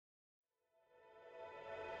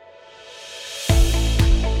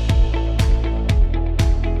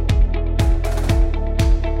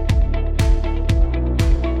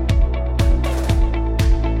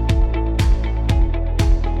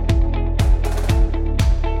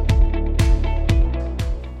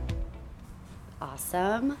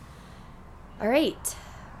Awesome. All right.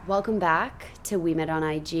 Welcome back to We Met on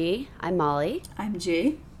IG. I'm Molly. I'm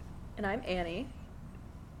G. And I'm Annie.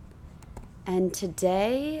 And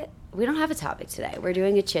today, we don't have a topic today. We're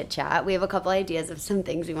doing a chit chat. We have a couple ideas of some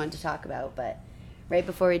things we want to talk about, but right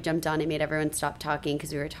before we jumped on, it made everyone stop talking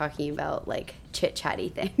because we were talking about like chit chatty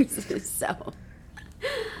things. So,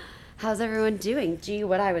 how's everyone doing? G,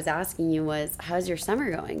 what I was asking you was, how's your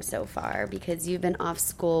summer going so far? Because you've been off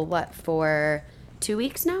school, for 2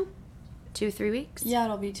 weeks now? 2-3 weeks? Yeah,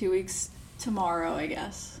 it'll be 2 weeks tomorrow, I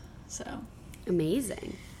guess. So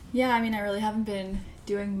Amazing. yeah, I mean, I really haven't been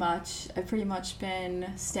doing much. I've pretty much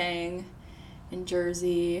been staying in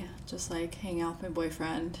Jersey, just like hanging out with my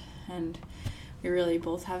boyfriend, and we really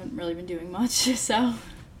both haven't really been doing much. So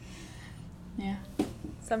yeah.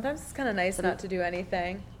 Sometimes it's kind of nice not to do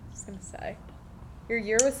anything. Just gonna say, your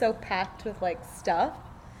year was so packed with like stuff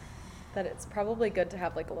that it's probably good to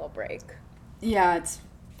have like a little break. Yeah, it's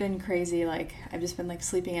been crazy. Like, I've just been like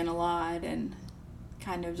sleeping in a lot and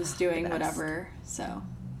kind of just doing whatever. So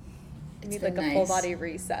You need it's like been a full nice. body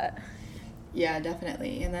reset. Yeah,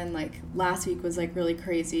 definitely. And then like last week was like really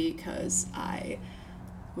crazy because I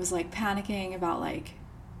was like panicking about like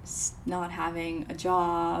not having a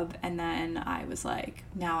job, and then I was like,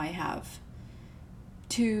 now I have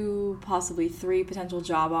 2, possibly 3 potential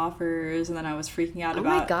job offers, and then I was freaking out Oh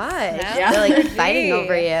about my gosh. Yeah. They're like fighting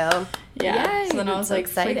over you. Yeah. Yay, So then I that's was so like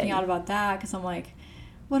exciting. freaking out about that because I'm like,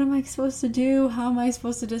 what am I supposed to do? How am I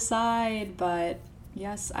supposed to decide? But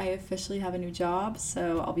yes, I officially have a new job,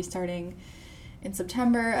 so I'll be starting in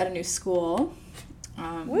September at a new school.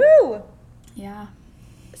 Woo! Yeah.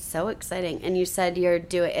 So exciting. And you said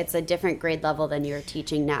it's a different grade level than you're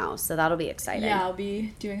teaching now, so that'll be exciting. Yeah, I'll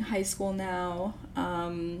be doing high school now.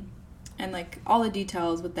 And like all the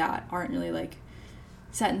details with that aren't really like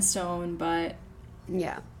set in stone, but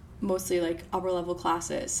Yeah. mostly like upper level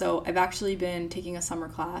classes. So I've actually been taking a summer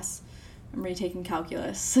class. I'm retaking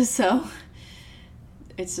calculus. So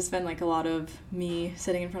it's just been like a lot of me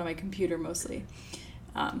sitting in front of my computer mostly.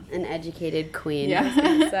 An educated queen. Yeah.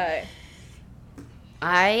 Say,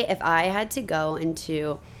 If I had to go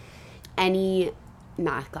into any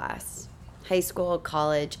math class, high school,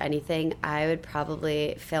 college, anything, I would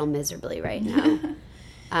probably fail miserably right now.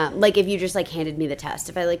 Like if you just like handed me the test.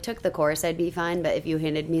 If I like took the course, I'd be fine. But if you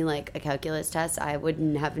handed me like a calculus test, I would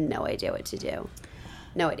have no idea what to do.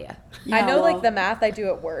 No idea. I Yeah, know well, like the math I do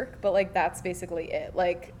at work, but like that's basically it.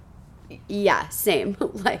 Like, Yeah, same.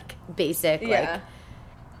 Like basic. yeah. Like,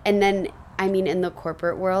 and then I mean, in the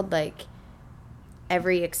corporate world, like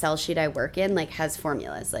every Excel sheet I work in like has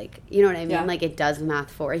formulas. Like, you know what I mean? Yeah. Like it does math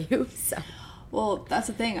for you. So Well, that's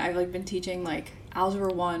the thing. I've like been teaching like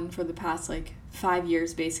Algebra 1 for the past like 5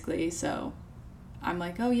 years basically. So I'm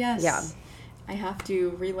like, oh yes. Yeah. I have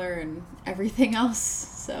to relearn everything else.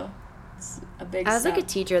 So it's a big as step. like a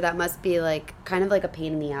teacher, that must be like kind of like a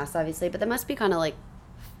pain in the ass, obviously, but that must be kind of like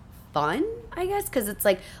fun, I guess, because it's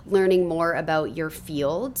like learning more about your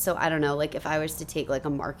field. So I don't know, like if I was to take like a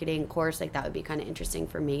marketing course, like that would be kind of interesting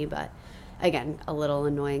for me, but again, a little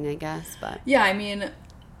annoying, I guess. But Yeah, I mean,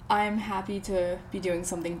 I'm happy to be doing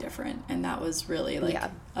something different, and that was really like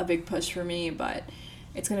Yeah. a big push for me, but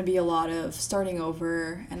it's going to be a lot of starting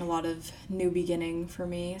over and a lot of new beginning for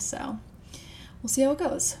me, so we'll see how it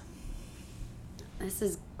goes. this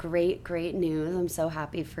is great news. I'm so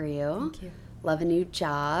happy for you. Thank you. Love a new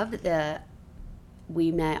job. The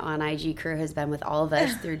We Met on IG crew has been with all of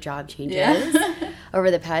us through job changes Yeah.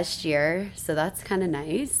 over the past year, so that's kind of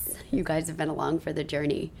nice. You guys have been along for the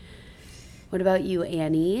journey. What about you,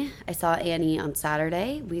 Annie? I saw Annie on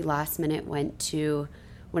Saturday. We last minute went to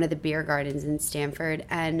one of the beer gardens in Stamford,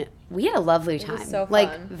 and we had a lovely time. was so Like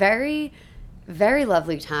fun. very, very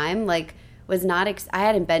lovely time. Like was not. I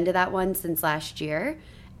hadn't been to that one since last year,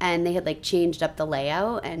 and they had like changed up the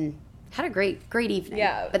layout and had a great evening.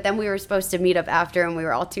 Yeah. But then we were supposed to meet up after, and we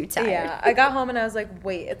were all too tired. Yeah, I got home and I was like,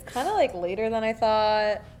 wait, it's kind of like later than I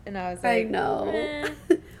thought. And I was like, I know.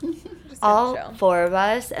 Just All gonna chill. 4 of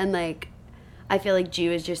us, and like I feel like G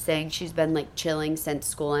was just saying she's been like chilling since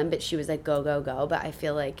school end, but she was like go but I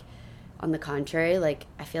feel like on the contrary, like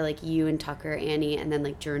I feel like you and Tucker, Annie, and then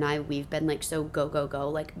like Drew and I, we've been like so go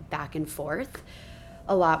like back and forth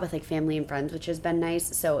a lot with like family and friends, which has been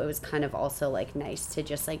nice. So it was kind of also like nice to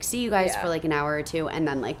just like see you guys Yeah. for like an hour or two and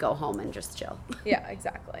then like go home and just chill. Yeah,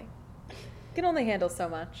 exactly. You can only handle so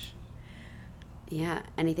much. Yeah.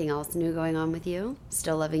 Anything else new going on with you?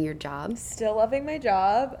 Still loving your job? Still loving my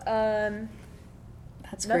job.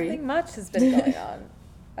 That's Nothing great. much has been going on.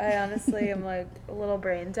 I honestly am like a little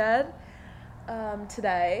brain dead.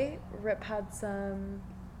 Today, Rip had some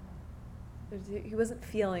He wasn't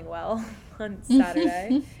feeling well on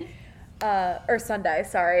Saturday. Or Sunday,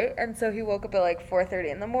 sorry. And so he woke up at like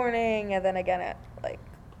 4:30 in the morning, and then again at like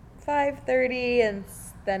 5:30, and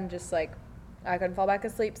then just like I couldn't fall back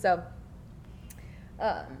asleep. So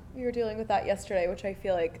we were dealing with that yesterday, which I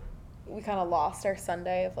feel like we kind of lost our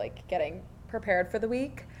Sunday of like getting prepared for the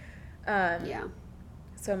week. Yeah.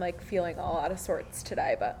 So I'm like feeling all out of sorts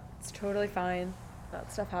today, but it's totally fine.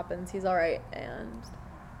 That stuff happens. He's all right, and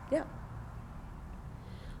yeah.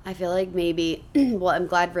 I feel like maybe, well, I'm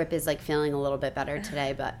glad Rip is like feeling a little bit better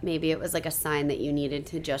today, but maybe it was like a sign that you needed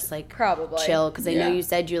to just like Probably. chill. Because I know you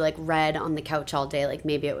said you like read on the couch all day. Like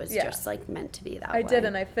maybe it was Yeah. just like meant to be that I way. did,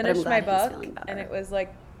 and I But I'm finished my glad he's book, feeling better. and it was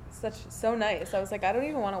like so nice. I was like, I don't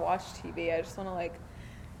even want to watch TV. I just want to like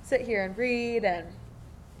sit here and read, and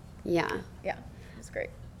Yeah. yeah, it was great.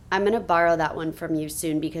 I'm going to borrow that one from you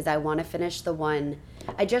soon because I want to finish the one.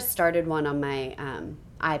 I just started one on my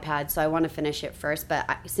iPad, so I want to finish it first. But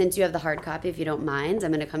since you have the hard copy, if you don't mind,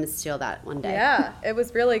 I'm going to come and steal that one day. Yeah, it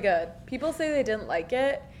was really good. People say they didn't like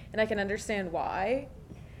it, and I can understand why.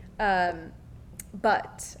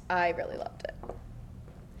 But I really loved it.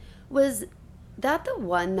 Was that the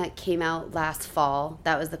one that came out last fall?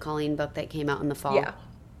 That was the Colleen book that came out in the fall? Yeah.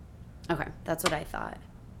 Okay, that's what I thought.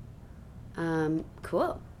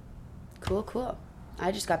 Cool.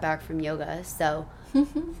 I just got back from yoga, so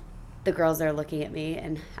the girls are looking at me,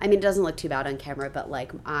 and I mean, it doesn't look too bad on camera, but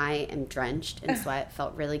like I am drenched in sweat. It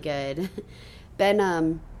felt really good.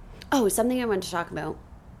 Something I wanted to talk about.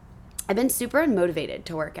 I've been super unmotivated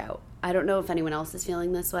to work out. I don't know if anyone else is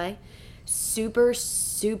feeling this way. Super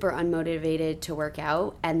unmotivated to work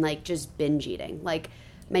out and like just binge eating. Like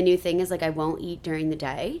my new thing is like I won't eat during the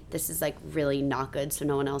day. This is like really not good, so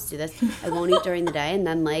no one else do this. I won't eat during the day, and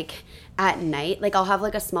then like at night, like I'll have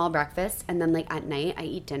like a small breakfast, and then like at night I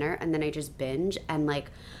eat dinner, and then I just binge. And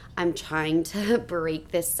like I'm trying to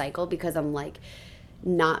break this cycle because I'm like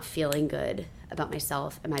not feeling good about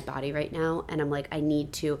myself and my body right now, and I'm like I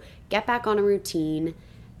need to get back on a routine.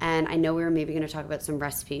 And I know we were maybe going to talk about some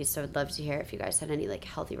recipes, so I'd love to hear if you guys had any like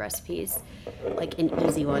healthy recipes, like and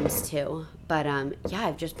easy ones too. But yeah,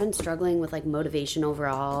 I've just been struggling with like motivation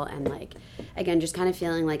overall, and like again, just kind of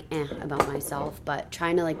feeling like about myself, but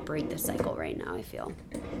trying to like break the cycle right now. I feel.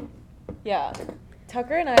 Yeah.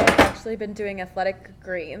 Tucker and I have actually been doing Athletic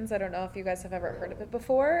Greens. I don't know if you guys have ever heard of it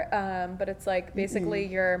before, but it's like basically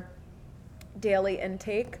your daily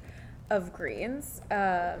intake of greens.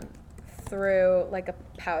 Through like a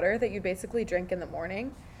powder that you basically drink in the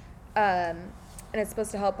morning, and it's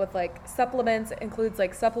supposed to help with like supplements. It includes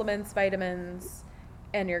like supplements, vitamins,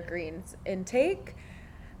 and your greens intake,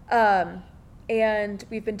 and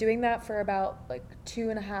we've been doing that for about like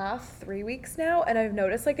 2.5-3 weeks now, and I've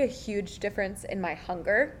noticed like a huge difference in my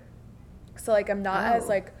hunger. So like I'm not as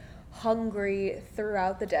like hungry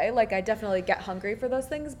throughout the day. Like I definitely get hungry for those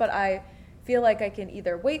things, but I feel like I can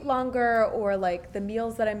either wait longer, or like the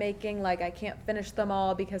meals that I'm making, like I can't finish them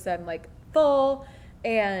all because I'm like full,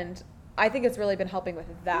 and I think it's really been helping with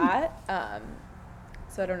that.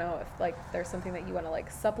 So I don't know if like there's something that you want to like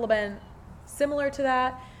supplement similar to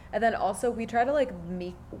that. And then also we try to like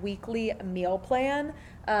weekly meal plan.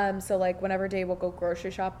 So like whenever day we'll go grocery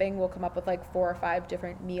shopping, we'll come up with like 4 or 5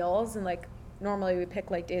 different meals, and like normally we pick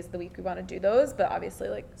like days of the week we want to do those, but obviously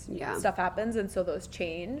like stuff happens, and so those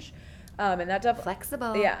change. And that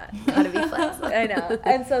flexible. Yeah. Gotta be flexible. I know.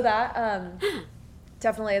 And so that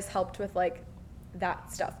definitely has helped with like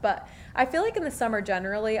that stuff. But I feel like in the summer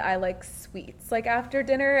generally I like sweets like after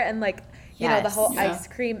dinner, and like you know the whole ice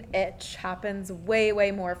cream itch happens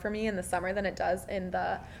way more for me in the summer than it does in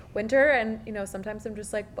the winter. And you know sometimes I'm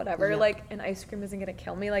just like whatever, like an ice cream isn't gonna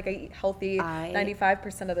kill me. Like I eat healthy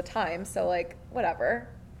 95% of the time, so like whatever.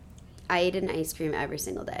 I eat an ice cream every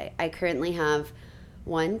single day. I currently have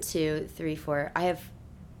 1, 2, 3, 4. I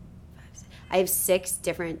have 6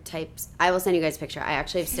 different types. I will send you guys a picture. I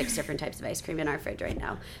actually have 6 different types of ice cream in our fridge right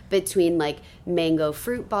now. Between like mango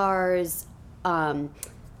fruit bars, oh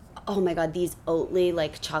my god, these Oatly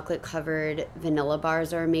like chocolate covered vanilla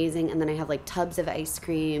bars are amazing. And then I have like tubs of ice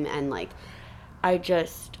cream, and like I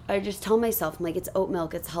just tell myself, I'm like, it's oat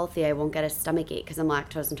milk, it's healthy, I won't get a stomach ache because I'm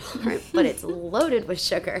lactose intolerant, but it's loaded with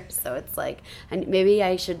sugar. So it's like, and maybe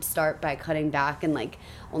I should start by cutting back and like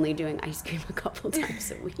only doing ice cream a couple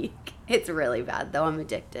times a week. It's really bad though. I'm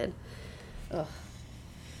addicted. Ugh.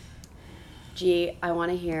 G, I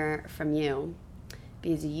want to hear from you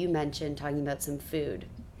because you mentioned talking about some food.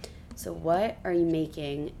 So what are you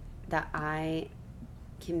making that I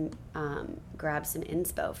can grab some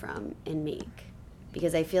inspo from and make?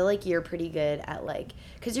 because I feel like you're pretty good at like,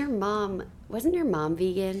 because wasn't your mom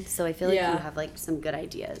vegan? So I feel like you have like some good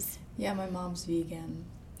ideas. Yeah, my mom's vegan.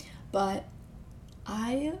 But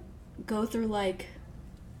I go through like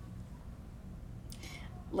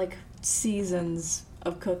seasons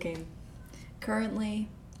of cooking. Currently,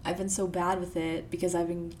 I've been so bad with it because I've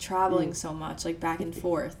been traveling so much, like back and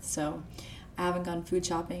forth. So I haven't gone food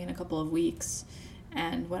shopping in a couple of weeks.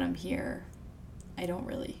 And when I'm here, I don't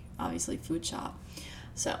really, obviously, food shop.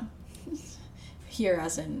 So, here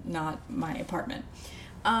as in not my apartment.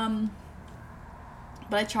 But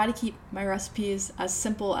I try to keep my recipes as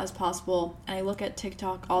simple as possible. And I look at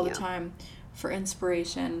TikTok all the time for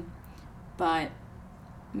inspiration. But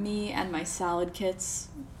me and my salad kits,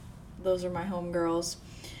 those are my homegirls.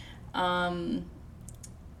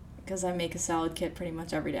 Because I make a salad kit pretty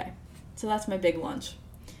much every day. So that's my big lunch.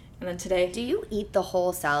 And then today... Do you eat the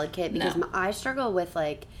whole salad kit? Because No. I struggle with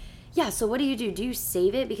like... Yeah, so what do you do? Do you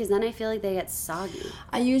save it? Because then I feel like they get soggy.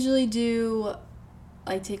 I usually do...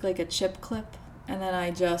 I take like a chip clip and then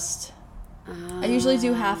I just... I usually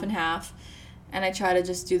do half and half. And I try to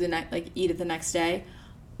just do eat it the next day.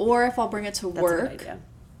 Or if I'll bring it to That's a good work... idea.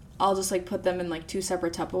 I'll just like put them in like 2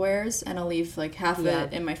 separate Tupperwares and I'll leave like half of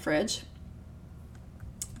it in my fridge.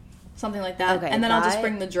 Something like that. Okay, and then I'll just that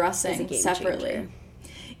bring the is a dressing game separately. changer.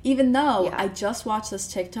 Even though I just watched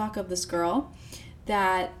this TikTok of this girl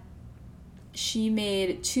that she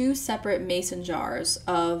made 2 separate mason jars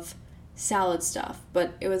of salad stuff,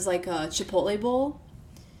 but it was like a Chipotle bowl.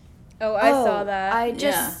 Oh, I saw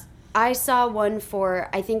that. I saw one for,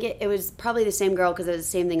 I think it was probably the same girl because it was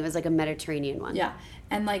the same thing. It was like a Mediterranean one. Yeah.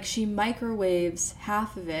 And, like, she microwaves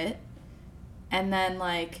half of it, and then,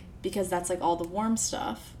 like, because that's, like, all the warm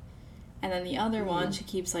stuff. And then the other one she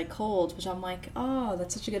keeps, like, cold, which I'm like, oh,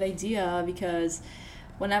 that's such a good idea because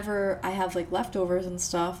whenever I have, like, leftovers and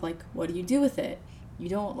stuff, like, what do you do with it? You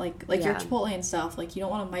don't, your Chipotle and stuff, like, you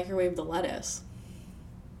don't want to microwave the lettuce.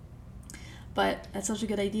 But that's such a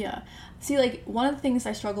good idea. See, like, one of the things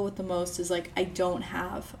I struggle with the most is, like, I don't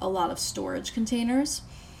have a lot of storage containers.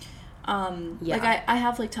 Like, I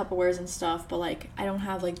have, like, Tupperwares and stuff, but, like, I don't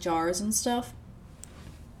have, like, jars and stuff.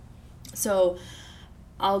 So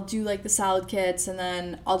I'll do, like, the salad kits, and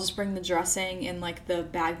then I'll just bring the dressing in, like, the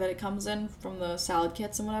bag that it comes in from the salad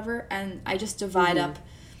kits and whatever, and I just divide up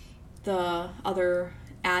the other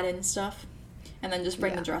add-in stuff, and then just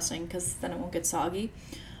bring the dressing, because then it won't get soggy.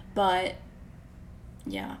 But,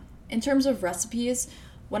 yeah. In terms of recipes,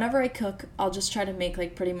 whenever I cook, I'll just try to make,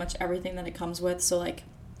 like, pretty much everything that it comes with. So, like,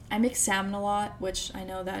 I make salmon a lot, which I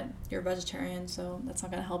know that you're vegetarian, so that's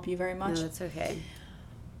not going to help you very much. No, that's okay.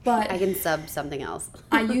 But I can sub something else.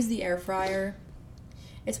 I use the air fryer.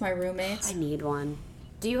 It's my roommate's. I need one.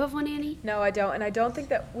 Do you have one, Annie? No, I don't. And I don't think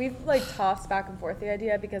that we've, like, tossed back and forth the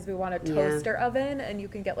idea because we want a toaster oven, and you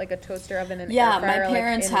can get, like, a toaster oven and air fryer, my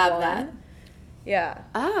parents like, in have one. that. Yeah.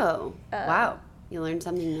 Oh, wow. You learned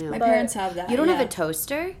something new. My parents have that. You don't have a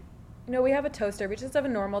toaster? No, we have a toaster. We just have a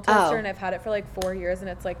normal toaster, Oh. and I've had it for, like, 4 years, and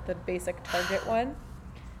it's, like, the basic Target one.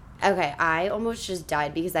 Okay, I almost just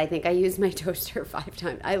died because I think I used my toaster 5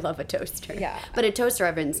 times. I love a toaster. Yeah. But a toaster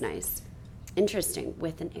oven's nice. Interesting.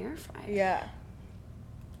 With an air fryer. Yeah.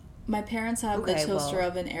 My parents have the toaster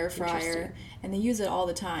oven, air fryer, interesting. and they use it all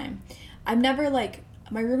the time. I've never, like,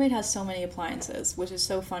 my roommate has so many appliances, which is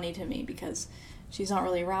so funny to me because she's not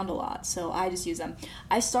really around a lot, so I just use them.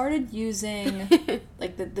 I started using,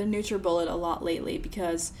 like, the NutriBullet a lot lately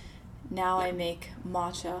because now I make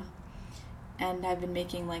matcha, and I've been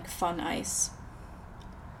making, like, fun ice.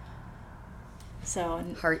 So...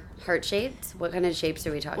 Heart shapes? What kind of shapes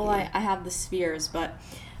are we talking Well, about? I have the spheres, but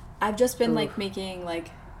I've just been, like, making,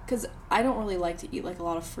 like... Because I don't really like to eat, like, a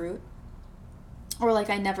lot of fruit. Or, like,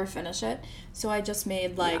 I never finish it. So I just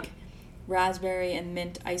made, like, raspberry and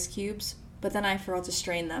mint ice cubes. But then I forgot to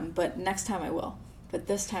strain them. But next time I will. But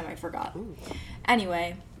this time I forgot. Ooh.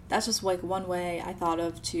 Anyway, that's just, like, one way I thought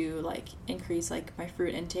of to, like, increase, like, my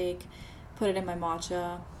fruit intake. Put it in my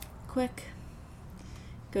matcha. Quick.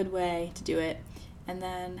 Good way to do it. And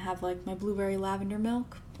then have, like, my blueberry lavender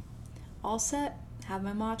milk. All set. Have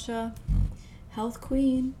my matcha. Health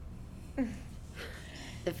queen.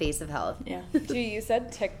 The face of health. Yeah. You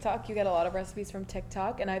said TikTok. You get a lot of recipes from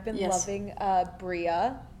TikTok, and I've been loving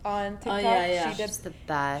Bria on TikTok. Oh, yeah. She did She's the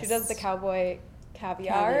best. She does the cowboy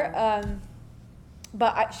caviar.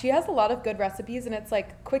 But she has a lot of good recipes, and it's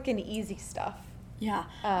like quick and easy stuff. Yeah.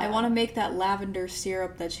 I want to make that lavender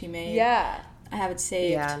syrup that she made. Yeah. I have it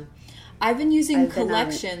saved. Yeah. I've been using I've been,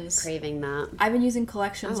 collections. craving that. I've been using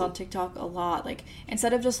collections Oh. on TikTok a lot. Like,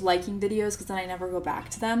 instead of just liking videos, because then I never go back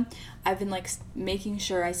to them, I've been, like, making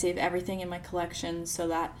sure I save everything in my collection so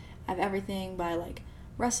that I have everything by, like,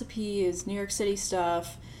 recipes, New York City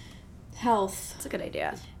stuff, health. That's a good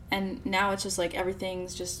idea. And now it's just, like,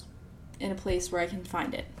 everything's just in a place where I can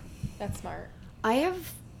find it. That's smart. I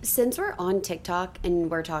have, since we're on TikTok and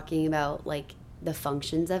we're talking about, like, the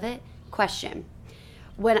functions of it, question.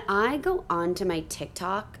 When I go onto my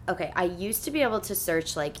TikTok, okay, I used to be able to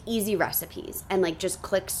search, like, easy recipes and, like, just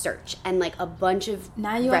click search and, like, a bunch of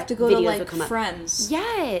Now you have to go to, videos like, would come up. Friends.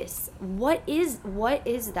 Yes. What is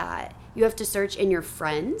that? You have to search in your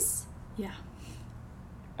friends? Yeah.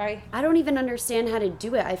 I don't even understand how to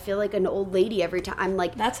do it. I feel like an old lady every time. I'm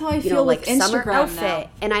like, that's how I feel with like summer Instagram outfit, now.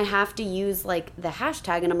 and I have to use like the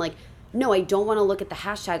hashtag, and I'm like, no, I don't want to look at the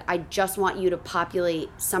hashtag. I just want you to populate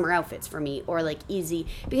summer outfits for me or like easy,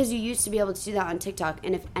 because you used to be able to do that on TikTok.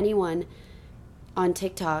 And if anyone on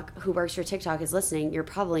TikTok who works for TikTok is listening, you're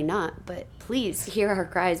probably not, but please hear our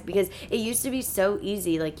cries, because it used to be so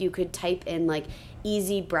easy. Like you could type in like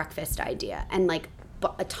easy breakfast idea and like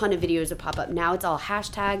a ton of videos would pop up. Now it's all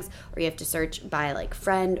hashtags, or you have to search by like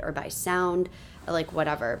friend or by sound or like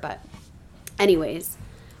whatever. But anyways,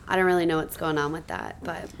 I don't really know what's going on with that,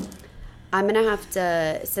 but I'm gonna have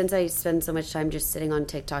to, since I spend so much time just sitting on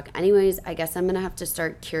TikTok anyways, I guess I'm gonna have to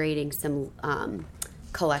start curating some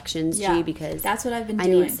collections, G, because that's what I've been doing.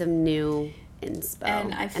 doing. I need some new inspo,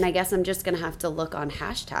 and I guess I'm just gonna have to look on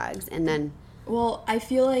hashtags and then I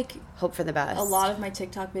feel like hope for the best. A lot of my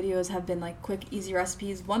TikTok videos have been like quick, easy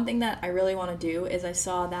recipes. One thing that I really want to do is I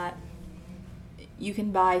saw that you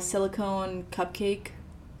can buy silicone cupcake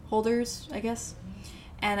holders, I guess.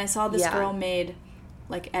 And I saw this girl made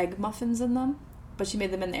like egg muffins in them, but she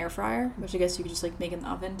made them in the air fryer, which I guess you could just like make in the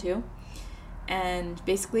oven too. And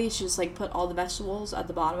basically she just like put all the vegetables at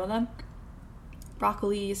the bottom of them.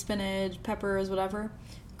 Broccoli, spinach, peppers, whatever.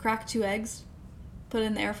 Crack 2 eggs. Put it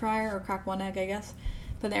in the air fryer, or crack 1 egg, I guess.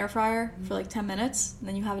 Put in the air fryer for like 10 minutes, and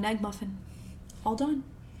then you have an egg muffin. All done.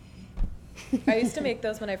 I used to make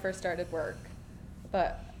those when I first started work,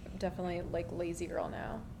 but I'm definitely like lazy girl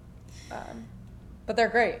now. But they're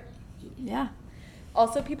great. Yeah.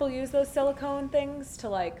 Also, people use those silicone things to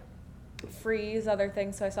like freeze other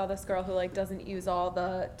things. So I saw this girl who like doesn't use all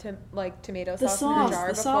the tomato sauce in the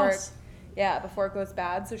jar before it goes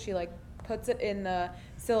bad. So she like puts it in the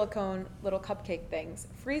silicone little cupcake things,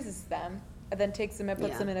 freezes them, and then takes them and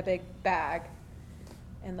puts them in a big bag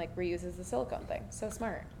and like reuses the silicone thing. So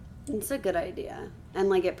smart. It's a good idea. And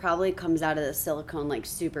like it probably comes out of the silicone like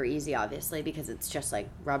super easy, obviously, because it's just like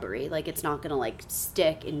rubbery. Like it's not gonna like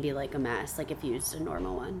stick and be like a mess like if you used a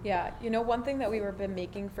normal one. Yeah. You know, one thing that we were been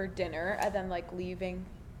making for dinner and then like leaving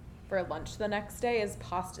for lunch the next day is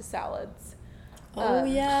pasta salads. Oh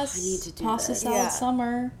yes. I need to do pasta salad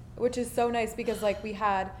summer. Which is so nice because like we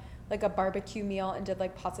had like a barbecue meal and did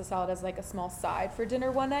like pasta salad as like a small side for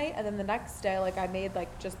dinner one night, and then the next day like I made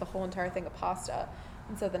like just the whole entire thing of pasta,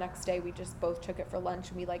 and so the next day we just both took it for lunch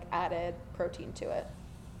and we like added protein to it.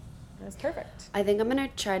 It was perfect. I think I'm gonna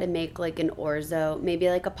try to make like an orzo, maybe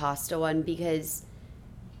like a pasta one, because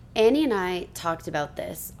Annie and I talked about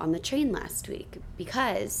this on the train last week,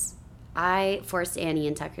 because I forced Annie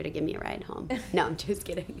and Tucker to give me a ride home. No, I'm just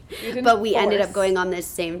kidding. But we ended up going on this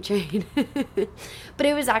same train. But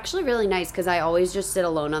it was actually really nice because I always just sit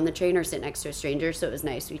alone on the train or sit next to a stranger. So it was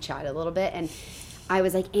nice. We chatted a little bit. And I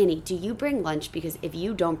was like, Annie, do you bring lunch? Because if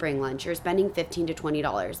you don't bring lunch, you're spending $15 to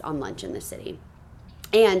 $20 on lunch in the city.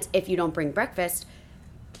 And if you don't bring breakfast,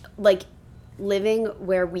 like living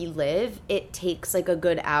where we live, it takes like a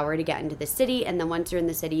good hour to get into the city. And then once you're in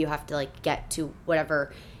the city, you have to like get to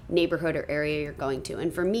whatever neighborhood or area you're going to.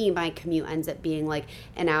 And for me, my commute ends up being like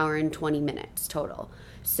an hour and 20 minutes total.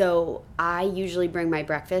 So I usually bring my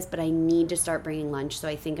breakfast, but I need to start bringing lunch. So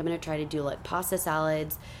I think I'm going to try to do like pasta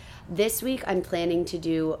salads. This week, I'm planning to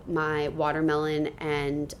do my watermelon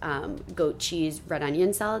and goat cheese red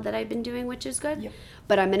onion salad that I've been doing, which is good. Yep.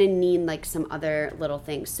 But I'm going to need like some other little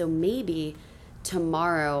things. So maybe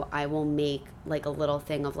tomorrow I will make like a little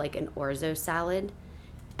thing of like an orzo salad.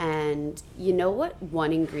 And you know what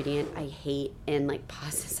one ingredient I hate in like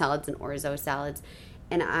pasta salads and orzo salads?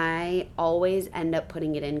 And I always end up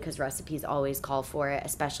putting it in because recipes always call for it,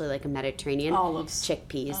 especially like a Mediterranean. Olives.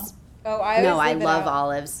 Chickpeas. I love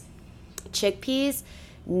olives. Chickpeas,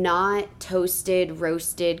 not toasted,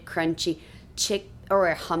 roasted, crunchy.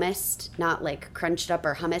 Or hummused, not like crunched up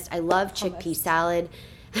or hummused. I love chickpea salad.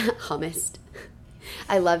 Hummused.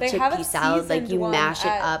 I love chickpea salad. Like you mash it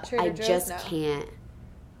up. I just can't.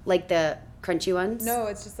 Like the crunchy ones? No,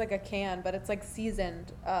 it's just like a can, but it's like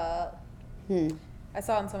seasoned. I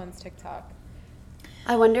saw it on someone's TikTok.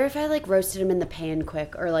 I wonder if I like roasted them in the pan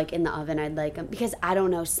quick or like in the oven, I'd like them, because I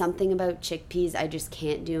don't know, something about chickpeas I just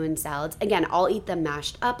can't do in salads. Again, I'll eat them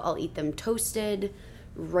mashed up, I'll eat them toasted,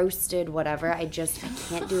 roasted, whatever. I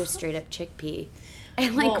can't do a straight up chickpea.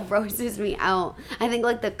 It like grosses me out. I think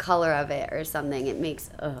like the color of it or something, it makes,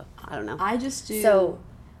 I don't know. I just do. So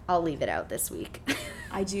I'll leave it out this week.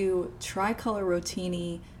 I do tricolor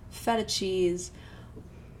rotini, feta cheese,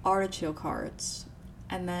 artichoke hearts,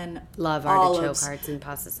 and then love olives. artichoke hearts and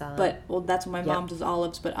pasta salad. But, well, that's what my mom does,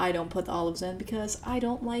 olives, but I don't put the olives in because I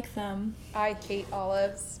don't like them. I hate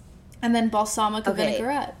olives. And then balsamic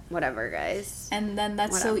vinaigrette. Whatever, guys. And then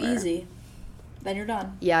that's so easy. Then you're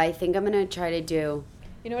done. Yeah, I think I'm going to try to do...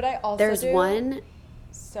 You know what I also There's one...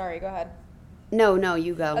 Sorry, go ahead. No,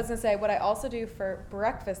 you go. I was going to say, what I also do for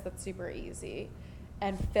breakfast that's super easy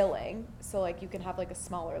and filling, so like you can have like a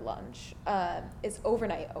smaller lunch, is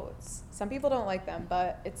overnight oats. Some people don't like them,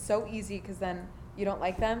 but it's so easy because then you don't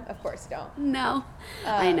like them? Of course you don't. No.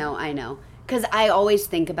 I know. Because I always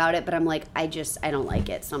think about it, but I'm like, I don't like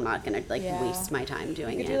it, so I'm not going to waste my time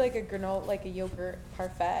doing it. You could do like a granola, like a yogurt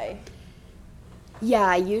parfait. Yeah,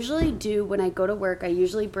 I usually do. When I go to work, I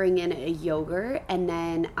usually bring in a yogurt, and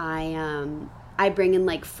then I bring in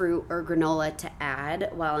like fruit or granola to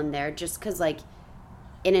add while I'm there, just because like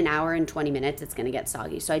in an hour and 20 minutes it's going to get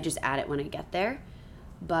soggy. So I just add it when I get there.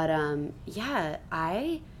 But yeah,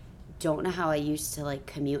 I don't know how I used to like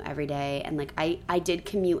commute every day. And like I did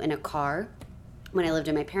commute in a car when I lived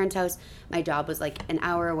in my parents' house. My job was like an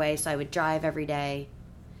hour away, so I would drive every day,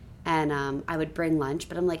 and I would bring lunch.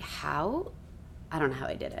 But I'm like, how? I don't know how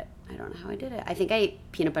I did it. I think I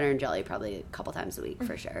ate peanut butter and jelly probably a couple times a week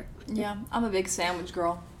for sure. Yeah, I'm a big sandwich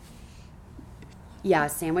girl. Yeah,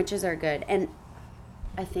 sandwiches are good. And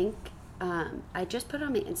I think I just put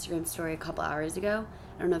on my Instagram story a couple hours ago.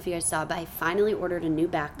 I don't know if you guys saw, but I finally ordered a new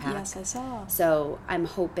backpack. Yes, I saw. So I'm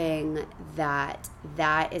hoping that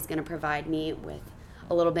is going to provide me with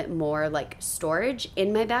a little bit more like storage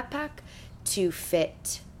in my backpack to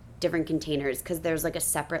fit different containers, because there's like a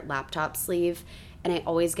separate laptop sleeve, and I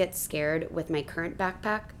always get scared with my current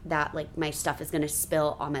backpack that like my stuff is going to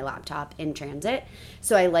spill on my laptop in transit.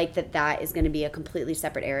 So I like that is going to be a completely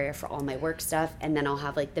separate area for all my work stuff, and then I'll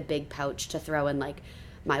have like the big pouch to throw in like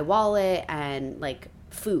my wallet and like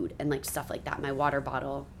food and like stuff like that, my water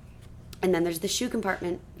bottle. And then there's the shoe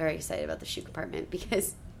compartment. Very excited about the shoe compartment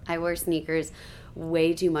because I wear sneakers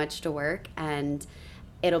way too much to work, and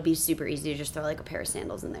it'll be super easy to just throw like a pair of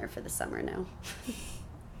sandals in there for the summer now.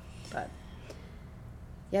 But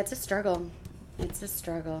yeah, it's a struggle. It's a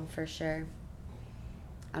struggle for sure.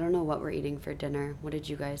 I don't know what we're eating for dinner. What did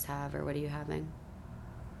you guys have, or what are you having?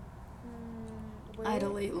 I had a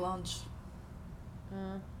late lunch.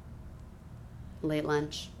 Late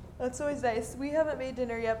lunch. That's always nice. We haven't made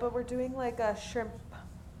dinner yet, but we're doing like a shrimp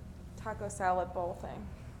taco salad bowl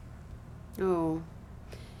thing. Oh.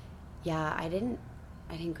 Yeah, I didn't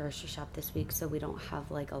grocery shop this week, so we don't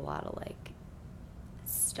have like a lot of like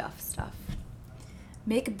stuff.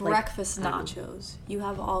 Make breakfast nachos. You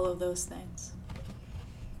have all of those things.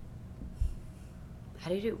 How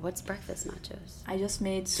do you do? What's breakfast nachos? I just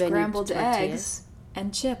made scrambled eggs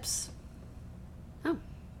and chips. Oh.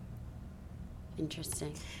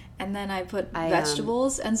 Interesting. And then I put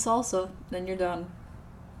vegetables and salsa. Then you're done.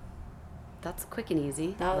 That's quick and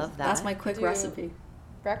easy. Love that. That's my quick recipe.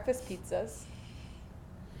 Breakfast pizzas.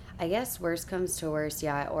 I guess worst comes to worst,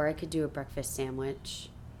 yeah, or I could do a breakfast sandwich.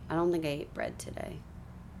 I don't think I ate bread today.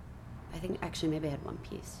 I think actually maybe I had one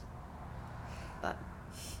piece. But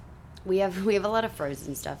we have a lot of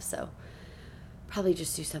frozen stuff, so probably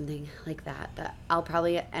just do something like that I'll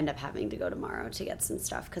probably end up having to go tomorrow to get some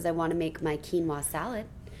stuff, because I want to make my quinoa salad.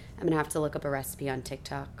 I'm going to have to look up a recipe on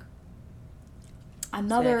TikTok.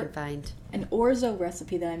 Another I can find. An orzo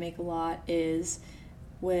recipe that I make a lot is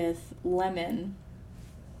with lemon,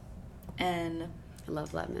 and I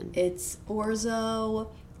love lemon. It's orzo,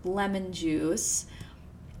 lemon juice,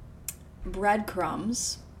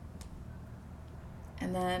 breadcrumbs,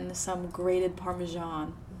 and then some grated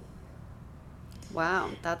Parmesan.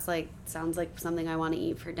 Wow, that's like, sounds like something I want to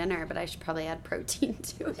eat for dinner, but I should probably add protein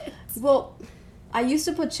to it. Well, I used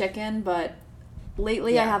to put chicken, but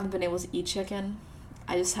lately I haven't been able to eat chicken.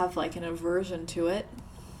 I just have like an aversion to it.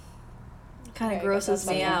 Kind of grosses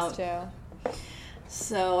me out. Too.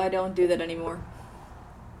 So I don't do that anymore.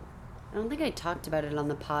 I don't think I talked about it on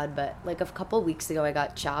the pod, but like a couple weeks ago I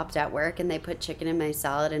got chopped at work and they put chicken in my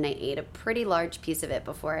salad and I ate a pretty large piece of it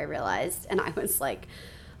before I realized, and I was like,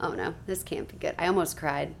 oh no, this can't be good. I almost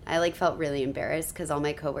cried. I like felt really embarrassed because all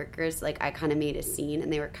my coworkers, like I kind of made a scene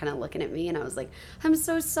and they were kind of looking at me and I was like, I'm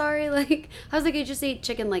so sorry. Like I was like, I just ate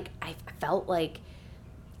chicken. Like I felt like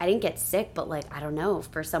I didn't get sick, but like, I don't know,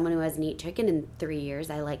 for someone who hasn't eaten chicken in 3 years,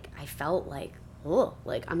 I felt like, oh,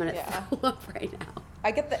 like I'm gonna throw up right now. I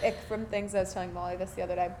get the ick from things. I was telling Molly this the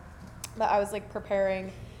other day, that I was like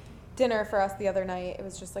preparing dinner for us the other night. It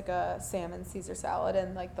was just like a salmon Caesar salad,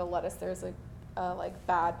 and like the lettuce, there's like a like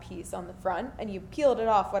bad piece on the front, and you peeled it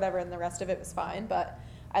off, whatever, and the rest of it was fine. But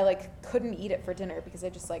I like couldn't eat it for dinner because I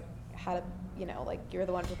just like had a, you know, like you're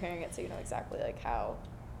the one preparing it, so you know exactly like how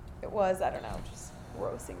it was. I don't know, just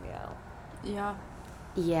grossing me out. Yeah.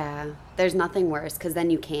 Yeah, there's nothing worse because then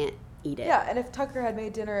you can't eat it. Yeah, and if Tucker had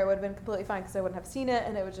made dinner, it would have been completely fine because I wouldn't have seen it,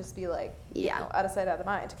 and it would just be like, you know, out of sight, out of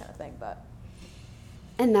mind kind of thing. But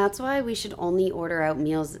and that's why we should only order out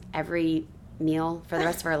meals every meal for the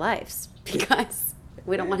rest of our lives, because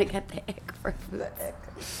we don't want to get the ick for food.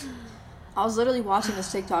 I was literally watching this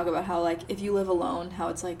TikTok about how, like, if you live alone, how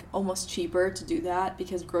it's, like, almost cheaper to do that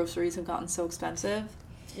because groceries have gotten so expensive.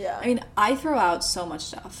 Yeah. I mean, I throw out so much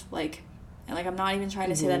stuff, like, and, like, I'm not even trying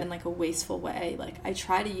to say that in, like, a wasteful way. Like, I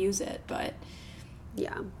try to use it, but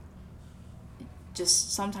yeah,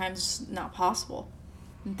 just sometimes not possible.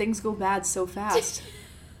 And things go bad so fast.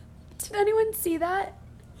 Did anyone see that?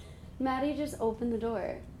 Maddie just opened the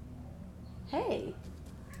door. Hey.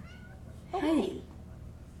 Hey.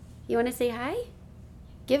 You want to say hi?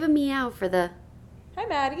 Give a meow for the... Hi,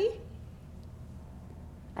 Maddie.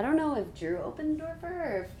 I don't know if Drew opened the door for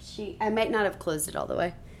her or if she... I might not have closed it all the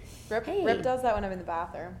way. Rip does that when I'm in the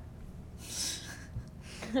bathroom.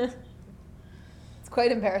 It's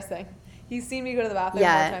quite embarrassing. He's seen me go to the bathroom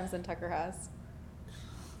more times than Tucker has.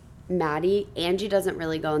 Angie doesn't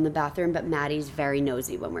really go in the bathroom, but Maddie's very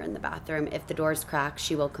nosy when we're in the bathroom. If the door's cracked,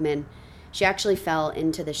 she will come in. She actually fell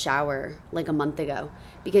into the shower like a month ago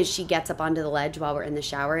because she gets up onto the ledge while we're in the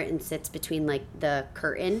shower and sits between like the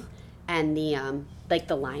curtain and the like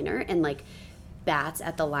the liner and like bats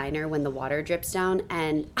at the liner when the water drips down.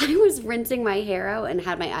 And I was rinsing my hair out and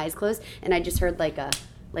had my eyes closed, and I just heard like a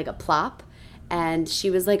plop, and she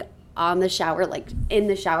was like on the shower, like in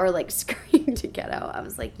the shower, like screaming to get out. I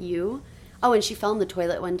was like, you? Oh, and she fell in the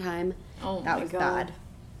toilet one time. Oh, that was bad.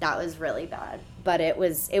 That was really bad. But it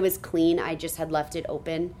was clean. I just had left it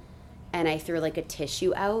open, and I threw like a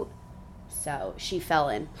tissue out. So she fell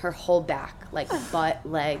in her whole back, like butt,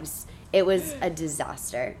 legs. It was a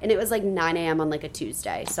disaster. And it was like 9 a.m. on like a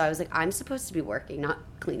Tuesday. So I was like, I'm supposed to be working, not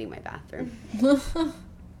cleaning my bathroom.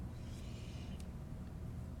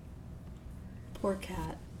 Poor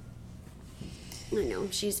cat. I know,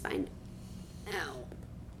 she's fine. Ow.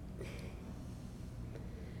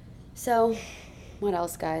 So, what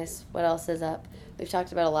else, guys? What else is up? We've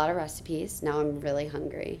talked about a lot of recipes. Now I'm really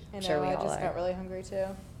hungry. I know, sure we I all just are. got really hungry too.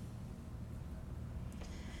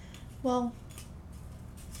 Well,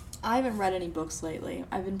 I haven't read any books lately.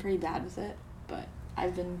 I've been pretty bad with it, but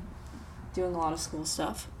I've been doing a lot of school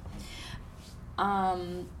stuff.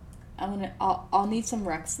 I'll need some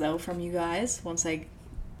recs though from you guys once I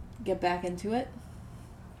get back into it.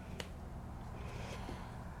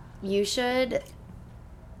 You should.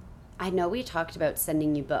 I know we talked about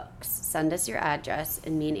sending you books. Send us your address,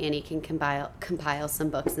 and me and Annie can compile some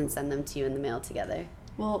books and send them to you in the mail together.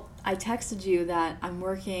 Well, I texted you that I'm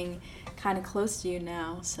working kind of close to you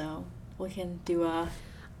now, so we can do a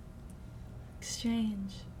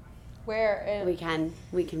exchange. Where? We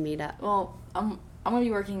can meet up. Well, I'm gonna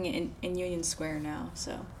be working in Union Square now,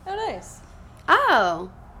 so. Oh, nice.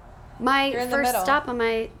 Oh, my You're in the first middle. stop on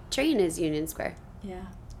my train is Union Square. Yeah.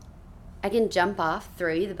 I can jump off,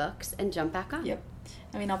 throw you the books, and jump back on. Yep.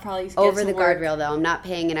 I mean, I'll probably get Over to the work. guardrail, though. I'm not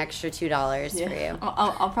paying an extra $2 for you.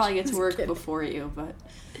 I'll probably get to work kidding. before you, but.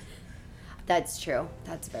 That's true.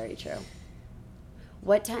 That's very true.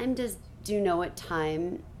 What time do you know what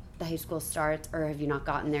time the high school starts, or have you not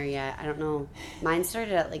gotten there yet? I don't know. Mine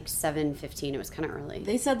started at like 7:15. It was kind of early.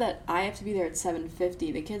 They said that I have to be there at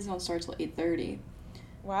 7:50. The kids don't start till 8:30.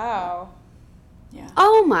 Wow. Yeah.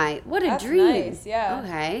 Oh my, what a That's dream. nice, yeah.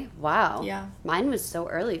 Okay, wow. Yeah. Mine was so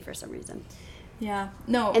early for some reason. Yeah.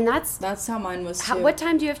 No. And that's how mine was too. what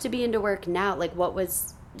time do you have to be into work now? Like, what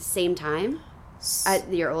was the same time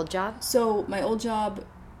at your old job? So my old job,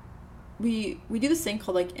 we do this thing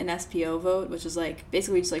called like an SPO vote, which is like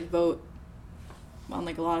basically we just like vote on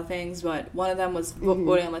like a lot of things, but one of them was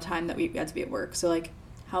voting on the time that we had to be at work. So like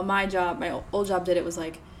how my old job did it was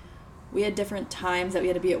like we had different times that we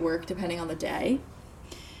had to be at work depending on the day.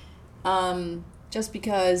 Just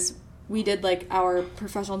because we did like our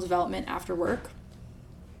professional development after work.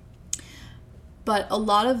 But a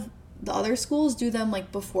lot of the other schools do them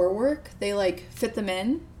like before work. They like fit them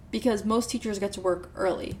in because most teachers get to work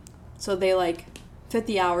early. So they like fit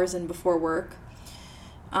the hours in before work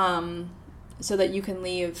so that you can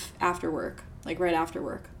leave after work, like right after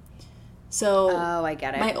work. So Oh, I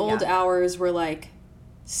get it. my old Yeah. hours were like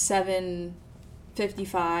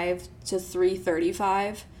 7:55 to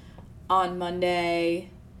 3:35 on Monday,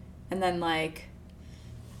 and then like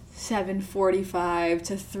 7:45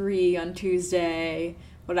 to 3 on Tuesday,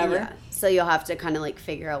 whatever. Yeah. So you'll have to kind of like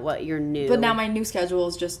figure out what your new. But now my new schedule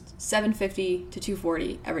is just 7:50 to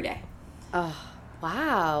 2:40 every day. Oh,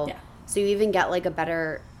 wow. Yeah. So you even get like a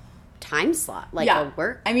better time slot, like Yeah. a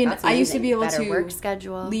work. I mean, that's I used to amazing. be able better to work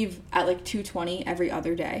schedule. leave at like 2:20 every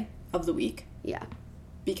other day of the week Yeah.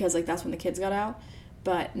 because like that's when the kids got out.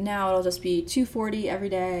 But now it'll just be 2:40 every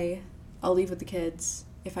day. I'll leave with the kids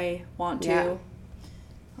if I want to, Yeah.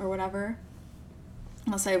 or whatever,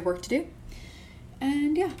 unless I have work to do.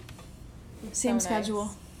 And yeah, same so schedule.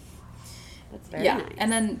 nice. That's very Yeah, nice.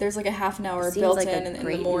 and then there's like a half an hour Seems built like in a the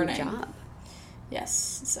great new morning. job.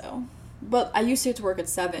 Yes, so. But I used to have to work at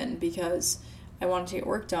 7 because I wanted to get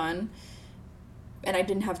work done, and I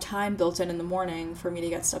didn't have time built in the morning for me to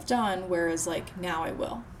get stuff done, whereas, like, now I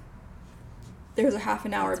will. There's a half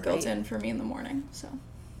an hour That's built great. in for me in the morning, so.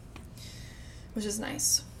 Which is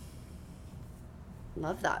nice.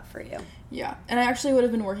 Love that for you. Yeah, and I actually would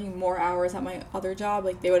have been working more hours at my other job.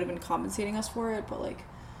 Like, they would have been compensating us for it, but, like,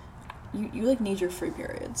 you like, need your free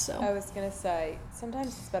period, so. I was gonna say sometimes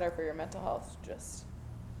it's better for your mental health. Just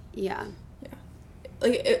Yeah.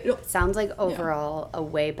 Like, it Sounds like overall a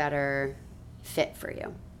way better fit for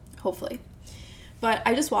you. hopefully. But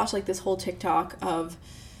I just watched like this whole TikTok of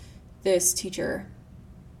this teacher,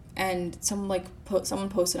 and someone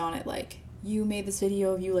posted on it like, you made this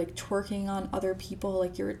video of you like twerking on other people,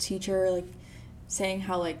 like you're a teacher, like saying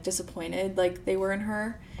how like disappointed like they were in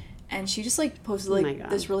her, and she just like posted Oh my like God.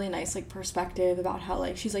 this really nice like perspective about how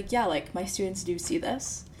like she's like, yeah, like my students do see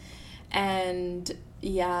this, and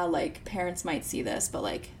yeah, like parents might see this, but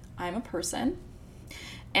like I'm a person,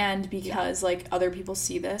 and because like other people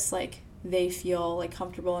see this, like they feel like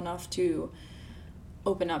comfortable enough to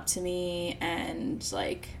open up to me and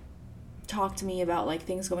like talk to me about like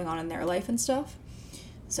things going on in their life and stuff.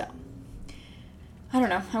 So I don't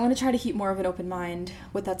know, I'm going to try to keep more of an open mind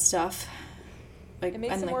with that stuff, like, It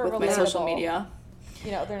makes and it like more with my social relatable. media.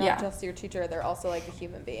 you know, they're not Yeah. just your teacher; they're also like a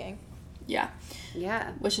human being. Yeah,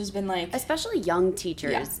 Yeah. which has been like, Especially young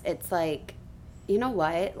teachers. Yeah. It's like, you know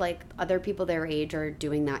what? Like other people their age are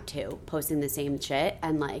doing that too, posting the same shit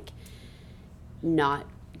and like not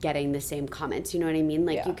getting the same comments. You know what I mean?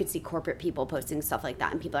 Like Yeah. you could see corporate people posting stuff like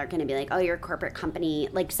that and people are going to be like, oh, you're a corporate company.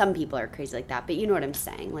 Like some people are crazy like that, but you know what I'm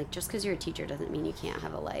saying? Like just because you're a teacher doesn't mean you can't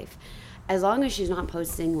have a life. As long as she's not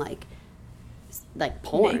posting like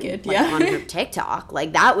porn Naked, like, yeah. on her TikTok,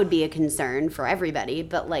 like that would be a concern for everybody,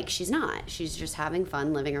 but like she's not. She's just having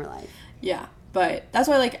fun living her life. yeah, but that's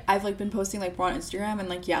why like I've like been posting like more on Instagram, and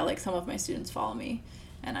like yeah, like some of my students follow me,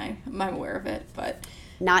 and I'm aware of it, but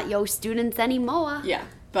Not your students anymore. yeah,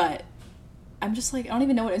 but I'm just like, I don't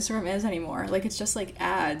even know what Instagram is anymore. Like it's just like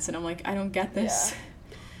ads, and I'm like, I don't get this.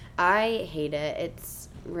 Yeah. I hate it. It's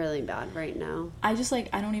really bad right now. I just like,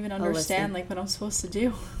 I don't even understand listen. like what I'm supposed to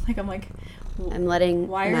do. Like I'm like, I'm letting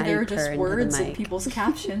why are Maddie there purr just into the words in mic. people's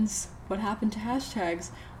captions? What happened to hashtags?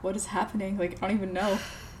 What is happening? Like I don't even know.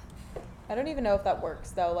 I don't even know if that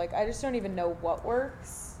works though. Like I just don't even know what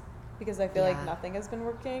works because I feel like Yeah. nothing has been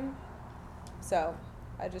working. So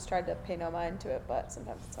I just tried to pay no mind to it, but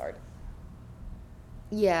sometimes it's hard.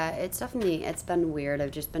 Yeah, it's been weird.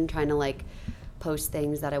 I've just been trying to like post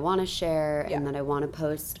things that I want to share Yeah. and that I want to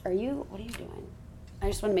post. What are you doing? I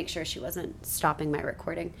just want to make sure she wasn't stopping my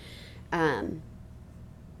recording.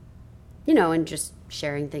 You know, and just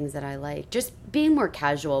sharing things that I like. Just being more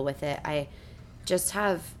casual with it. I just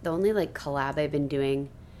have the only like collab I've been doing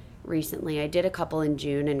recently. I did a couple in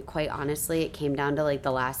June, and quite honestly, it came down to like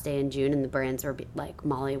the last day in June, and the brands were like,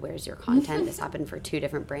 Molly, where's your content? This happened for 2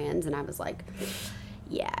 different brands, and I was like,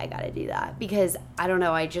 yeah, I gotta do that. Because I don't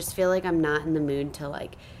know, I just feel like I'm not in the mood to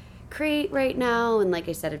like create right now. And like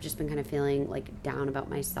I said, I've just been kind of feeling like down about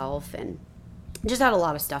myself and just had a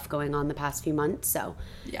lot of stuff going on the past few months. So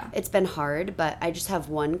Yeah. it's been hard, but I just have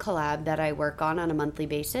one collab that I work on a monthly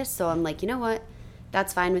basis. So I'm like, you know what?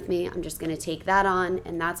 That's fine with me. I'm just going to take that on,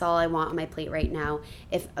 and that's all I want on my plate right now.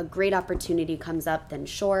 If a great opportunity comes up, then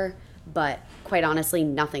sure. But quite honestly,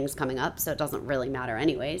 nothing's coming up, so it doesn't really matter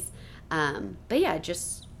anyways. But yeah,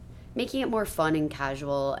 just making it more fun and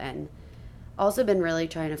casual, and also been really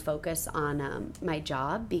trying to focus on my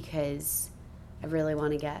job because I really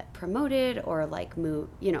want to get promoted or like move,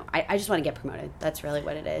 you know, I just want to get promoted. That's really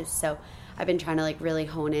what it is. So I've been trying to like really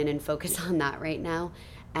hone in and focus on that right now.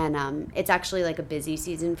 And it's actually like a busy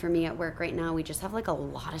season for me at work right now. We just have like a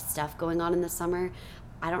lot of stuff going on in the summer.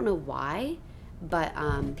 I don't know why, but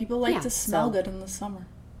People like yeah, to smell so good in the summer.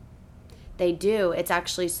 They do. It's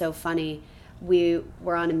actually so funny. We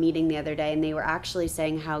were on a meeting the other day, and they were actually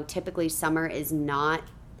saying how typically summer is not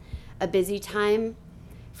a busy time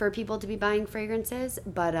for people to be buying fragrances,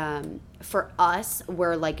 but for us,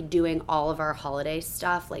 we're like doing all of our holiday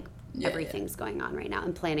stuff, like everything's going on right now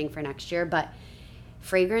and planning for next year. But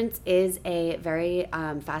fragrance is a very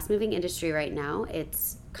fast-moving industry right now.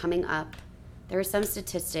 It's coming up. There was some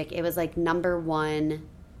statistic. It was like number 1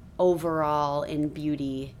 overall in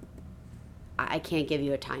beauty. I can't give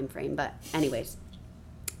you a time frame, but anyways,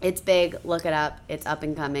 it's big. Look it up. It's up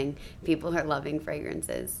and coming. People are loving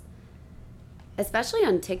fragrances. Especially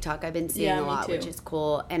on TikTok, I've been seeing a lot, which is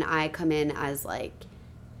cool. And I come in as like,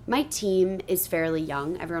 my team is fairly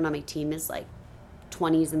young. Everyone on my team is like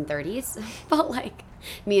 20s and 30s. But like,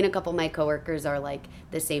 me and a couple of my coworkers are like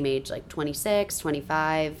the same age, like 26,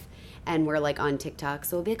 25. And we're like on TikTok.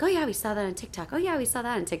 So we'll be like, oh yeah, we saw that on TikTok. Oh yeah, we saw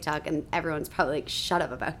that on TikTok. And everyone's probably like, shut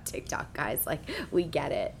up about TikTok, guys. Like, we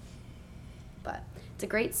get it. But it's a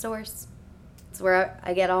great source. It's where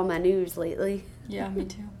I get all my news lately. Yeah, me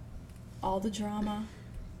too. All the drama.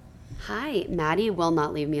 Hi. Maddie will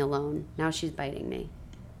not leave me alone. Now she's biting me.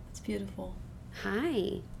 It's beautiful.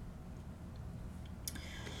 Hi.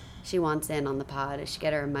 She wants in on the pod. I should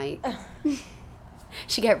get her a mic.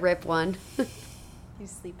 She get Rip one. He's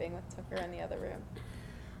sleeping with Tucker in the other room.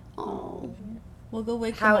 Oh. We'll go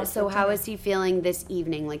wake him up. So how is he feeling this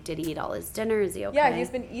evening? Like, did he eat all his dinner? Is he okay? Yeah, he's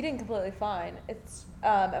been eating completely fine. It's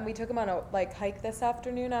and we took him on a hike this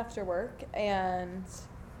afternoon after work, and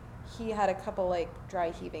he had a couple dry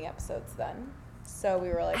heaving episodes then. So we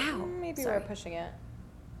were like, maybe we're pushing it.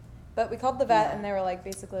 But we called the vet, and they were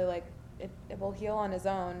basically it will heal on his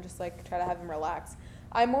own. Just try to have him relax.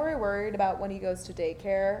 I'm more worried about when he goes to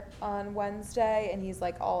daycare on Wednesday, and he's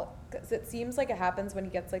all, because it seems like it happens when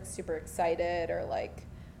he gets super excited or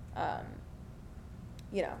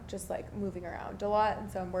just moving around a lot,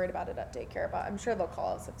 and so I'm worried about it at daycare. But I'm sure they'll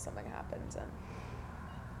call us if something happens.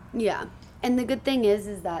 And yeah, and the good thing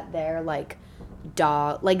is that they're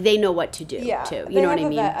dog, they know what to do too. You know what I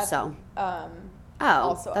mean?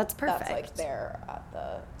 Also, that's perfect. That's there at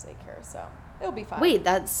the daycare, so. It'll be fine. Wait,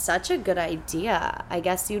 that's such a good idea. I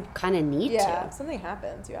guess you'd kind of need to. Yeah, if something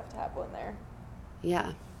happens, you have to have one there.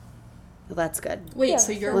 Yeah. Well, that's good. Wait,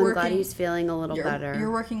 so you're working... I'm glad he's feeling a little better.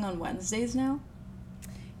 You're working on Wednesdays now?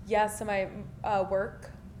 Yeah, so my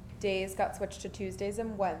work days got switched to Tuesdays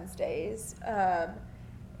and Wednesdays.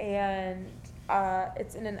 And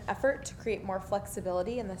it's in an effort to create more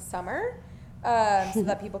flexibility in the summer. So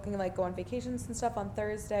that people can go on vacations and stuff on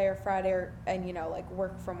Thursday or Friday and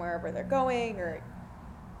work from wherever they're going, or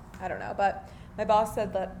I don't know. But my boss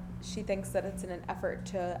said that she thinks that it's in an effort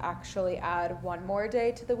to actually add one more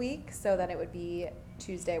day to the week, so then it would be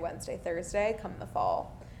Tuesday, Wednesday, Thursday come the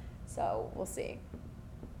fall. So we'll see.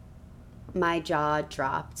 My jaw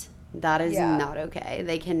dropped. That is not okay.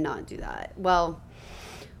 They cannot do that. Well,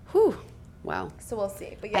 wow. So we'll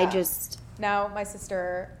see. But yeah. Now, my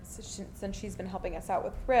sister, since she's been helping us out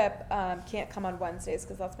with Rip, can't come on Wednesdays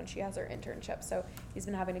because that's when she has her internship. So he's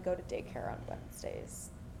been having to go to daycare on Wednesdays.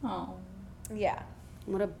 Oh. Yeah.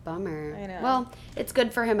 What a bummer. I know. Well, it's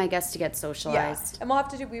good for him, I guess, to get socialized. Yeah.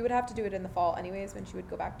 And we would have to do it in the fall anyways when she would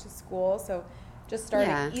go back to school. So just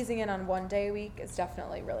starting easing in on one day a week is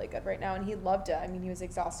definitely really good right now. And he loved it. I mean, he was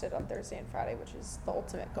exhausted on Thursday and Friday, which is the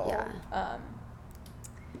ultimate goal. Yeah.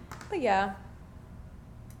 But yeah.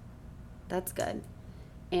 That's good.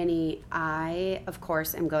 Annie, I, of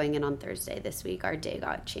course, am going in on Thursday this week. Our day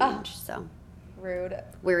got changed, so. Rude.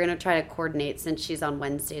 We're going to try to coordinate, since she's on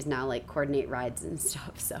Wednesdays now, coordinate rides and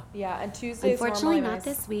stuff, so. Yeah, and Tuesday's unfortunately not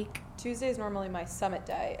this week. Tuesday's normally my summit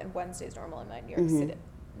day, and Wednesday's normally my New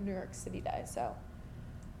York City day, so.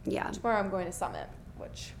 Yeah. Tomorrow I'm going to Summit,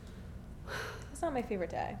 which is not my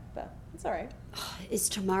favorite day, but it's all right. Is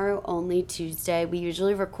tomorrow only Tuesday? We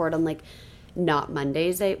usually record on, not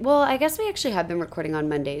Mondays. I guess we actually have been recording on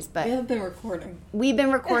Mondays, but we have been recording. We've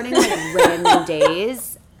been recording random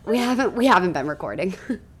days. We haven't been recording.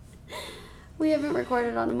 We haven't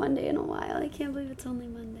recorded on a Monday in a while. I can't believe it's only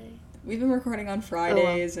Monday. We've been recording on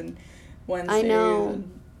Fridays and Wednesdays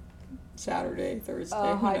and Saturday, Thursday.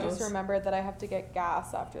 I just remembered that I have to get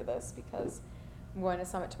gas after this because I'm going to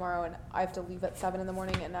Summit tomorrow and I have to leave at 7 in the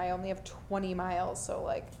morning and I only have 20 miles, so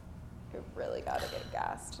I really gotta get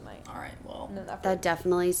gas tonight. All right, well. That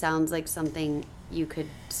definitely sounds like something you could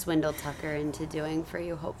swindle Tucker into doing for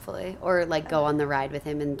you, hopefully. Or, go on the ride with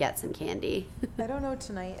him and get some candy. I don't know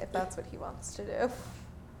tonight if that's what he wants to do.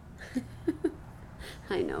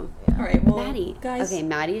 I know. Yeah. All right, well, Maddie. Guys. Okay,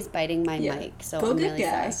 Maddie's biting my mic, so go I'm get really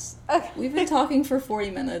gas. sorry. We've been talking for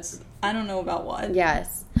 40 minutes. I don't know about what.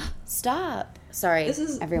 Yes. Stop. Sorry,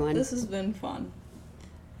 everyone. This has been fun.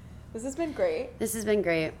 This has been great. This has been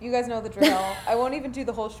great. You guys know the drill. I won't even do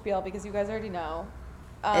the whole spiel because you guys already know.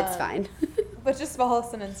 It's fine. But just follow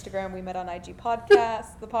us on Instagram. We met on IG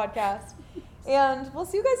Podcast, the podcast. And we'll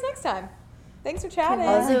see you guys next time. Thanks for chatting.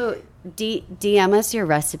 Also, DM us your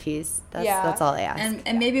recipes. That's all I ask.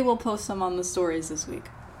 And maybe we'll post some on the stories this week.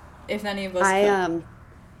 If any of us I'm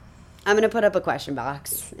going to put up a question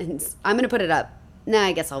box. And I'm going to put it up. Nah,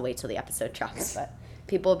 I guess I'll wait till the episode drops. But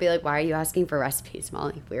people will be like, why are you asking for recipes,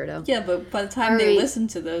 Molly? Weirdo. Yeah, but by the time they listen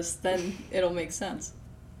to this, then it'll make sense.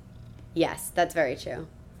 Yes, that's very true.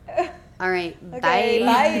 All right. Okay,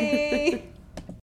 bye. bye.